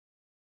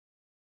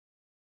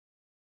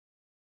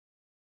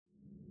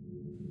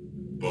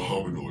The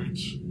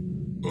Hominoids,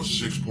 a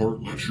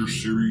 6-part lecture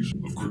series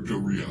of crypto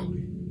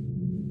reality.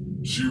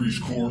 Series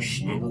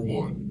course number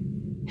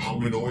 1,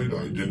 Hominoid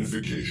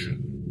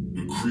Identification,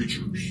 the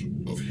Creatures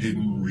of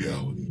Hidden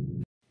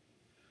Reality.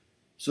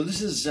 So this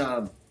is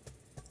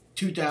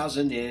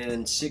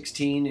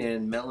 2016,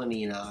 and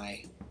Melanie and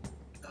I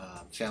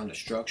found a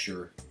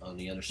structure on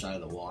the other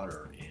side of the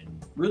water,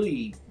 and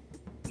really,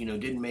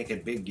 didn't make a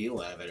big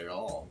deal out of it at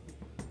all,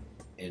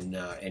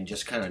 and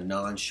just kind of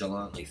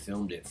nonchalantly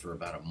filmed it for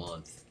about a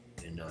month.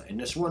 And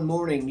this one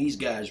morning, these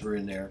guys were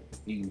in there.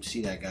 You can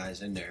see that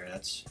guy's in there.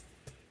 That's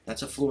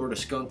a Florida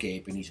skunk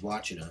ape, and he's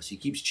watching us. He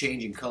keeps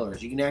changing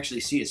colors. You can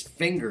actually see his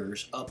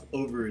fingers up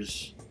over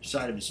his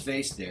side of his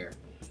face there.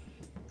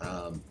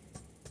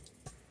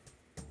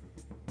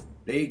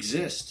 They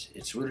exist.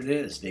 It's what it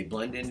is. They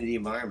blend into the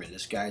environment.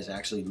 This guy's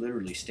actually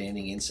literally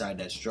standing inside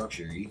that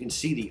structure. You can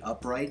see the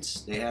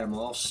uprights. They had them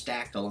all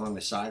stacked along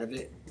the side of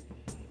it.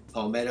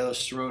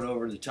 Palmettos thrown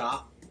over the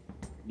top.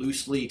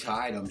 Loosely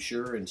tied, I'm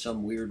sure, in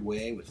some weird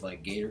way with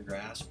like gator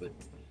grass. But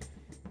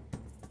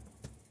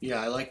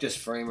yeah, I like this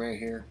frame right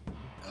here.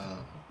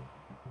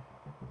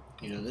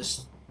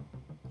 This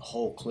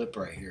whole clip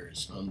right here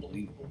is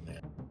unbelievable,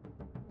 man.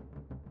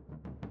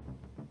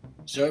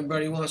 So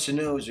everybody wants to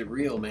know, is it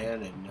real,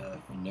 man? And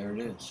there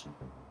it is.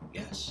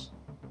 Yes.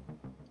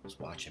 It's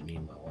watching me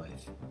and my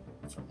wife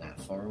from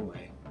that far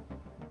away,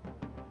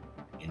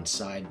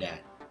 inside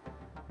that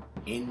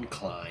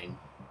incline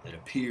that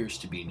appears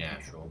to be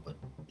natural, but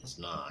it's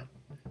not.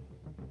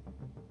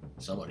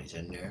 Somebody's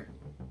in there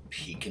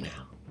peeking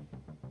out.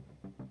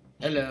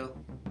 Hello.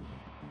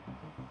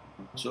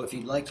 So if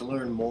you'd like to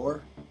learn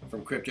more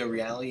from Crypto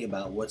Reality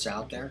about what's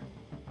out there,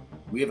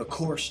 we have a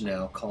course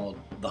now called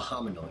The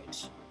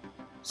Hominoids.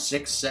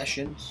 6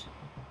 sessions,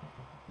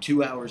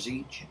 2 hours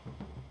each.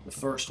 The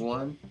first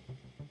one,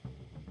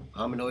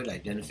 Hominoid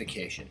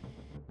Identification.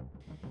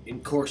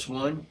 In Course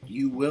 1,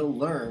 you will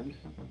learn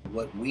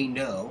what we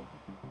know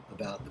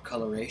about the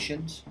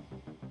colorations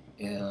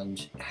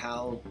and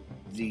how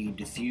the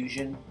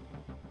diffusion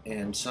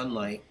and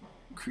sunlight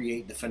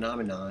create the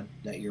phenomenon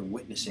that you're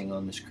witnessing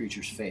on this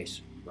creature's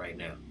face right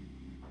now.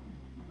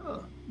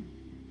 Oh,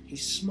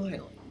 he's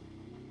smiling.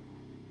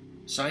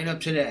 Sign up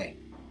today.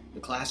 The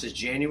class is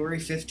January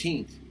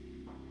 15th,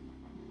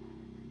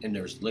 and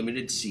there's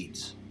limited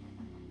seats.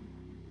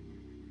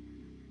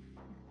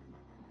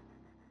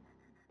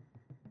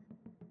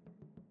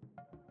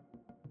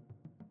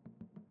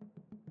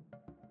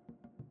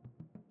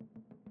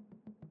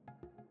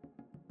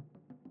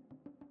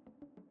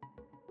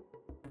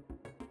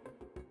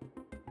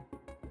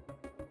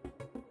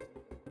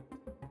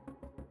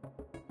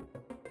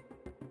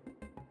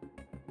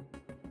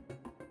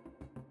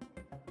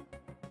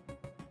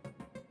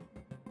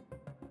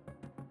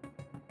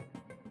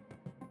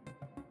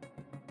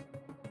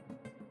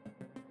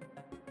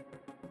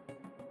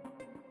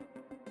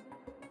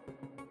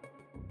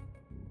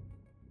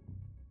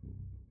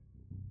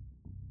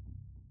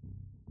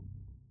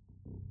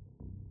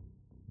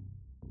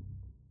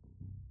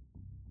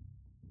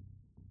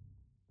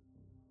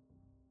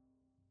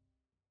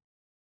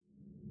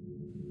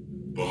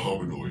 The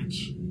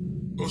Hominoids,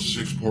 a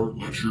 6-part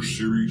lecture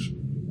series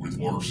with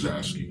Mark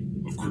Zasky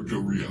of Crypto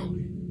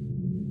Reality.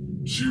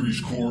 Series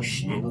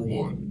course number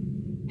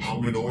 1,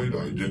 Hominoid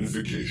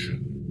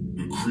Identification,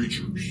 the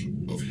Creatures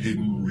of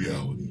Hidden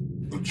Reality.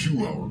 A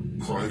 2-hour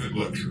private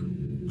lecture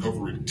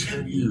covering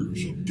 10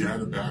 years of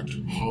data-backed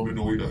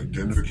hominoid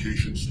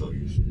identification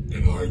studies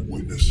and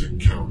eyewitness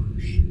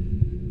encounters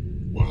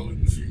while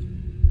in the field.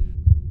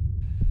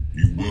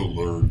 You will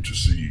learn to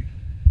see